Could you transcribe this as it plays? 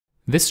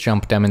This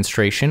JMP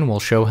demonstration will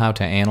show how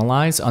to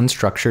analyze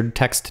unstructured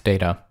text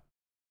data.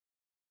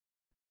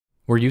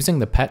 We're using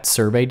the PET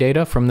survey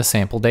data from the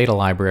sample data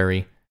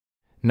library.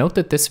 Note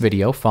that this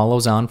video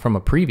follows on from a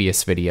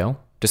previous video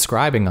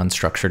describing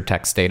unstructured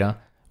text data,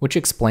 which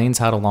explains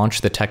how to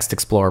launch the Text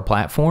Explorer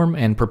platform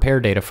and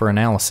prepare data for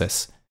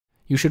analysis.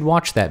 You should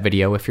watch that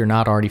video if you're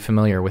not already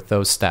familiar with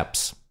those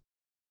steps.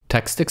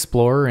 Text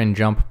Explorer in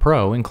JMP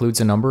Pro includes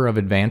a number of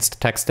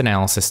advanced text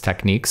analysis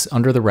techniques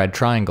under the red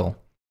triangle.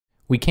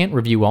 We can't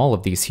review all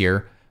of these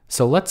here,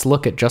 so let's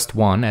look at just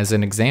one as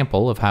an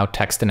example of how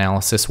text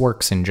analysis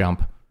works in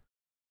JMP.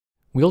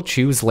 We'll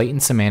choose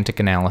Latent Semantic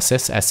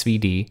Analysis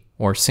 (SVD),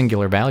 or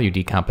Singular Value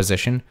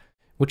Decomposition,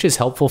 which is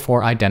helpful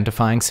for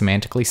identifying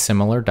semantically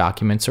similar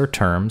documents or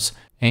terms,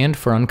 and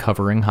for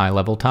uncovering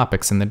high-level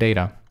topics in the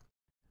data.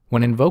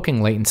 When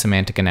invoking latent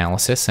semantic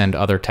analysis and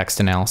other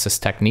text analysis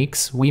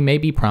techniques, we may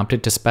be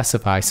prompted to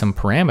specify some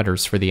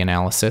parameters for the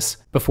analysis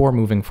before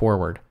moving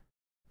forward.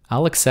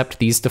 I'll accept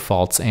these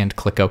defaults and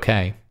click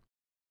OK.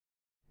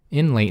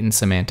 In latent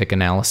semantic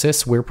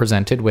analysis, we're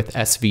presented with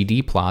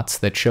SVD plots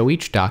that show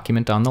each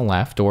document on the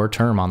left or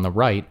term on the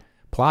right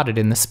plotted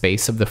in the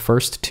space of the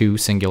first two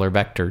singular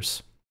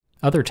vectors.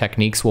 Other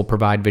techniques will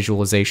provide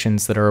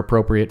visualizations that are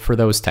appropriate for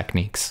those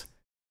techniques.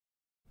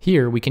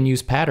 Here, we can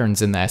use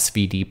patterns in the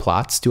SVD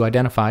plots to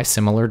identify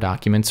similar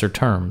documents or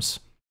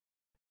terms.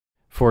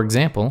 For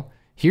example,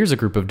 here's a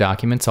group of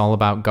documents all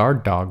about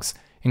guard dogs,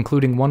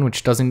 including one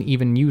which doesn't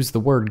even use the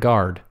word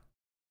guard.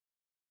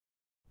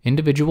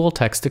 Individual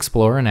Text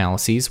Explorer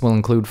analyses will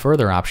include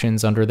further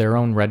options under their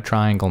own red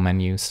triangle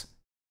menus.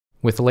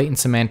 With latent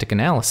semantic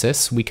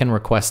analysis, we can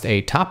request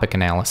a topic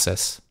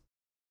analysis.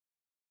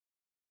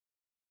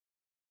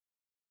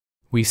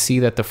 We see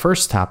that the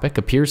first topic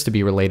appears to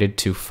be related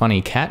to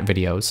funny cat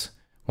videos,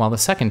 while the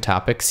second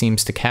topic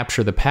seems to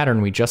capture the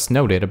pattern we just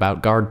noted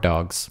about guard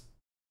dogs.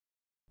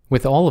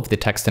 With all of the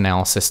text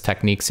analysis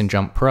techniques in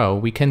JMP Pro,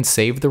 we can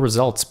save the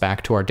results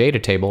back to our data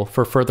table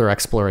for further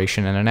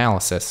exploration and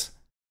analysis.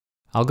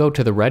 I'll go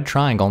to the red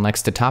triangle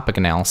next to topic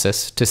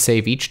analysis to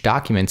save each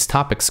document's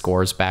topic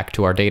scores back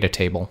to our data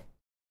table.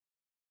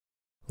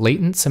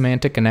 Latent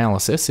semantic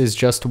analysis is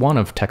just one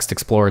of Text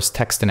Explorer's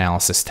text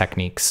analysis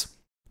techniques.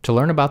 To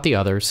learn about the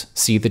others,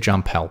 see the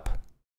JMP help.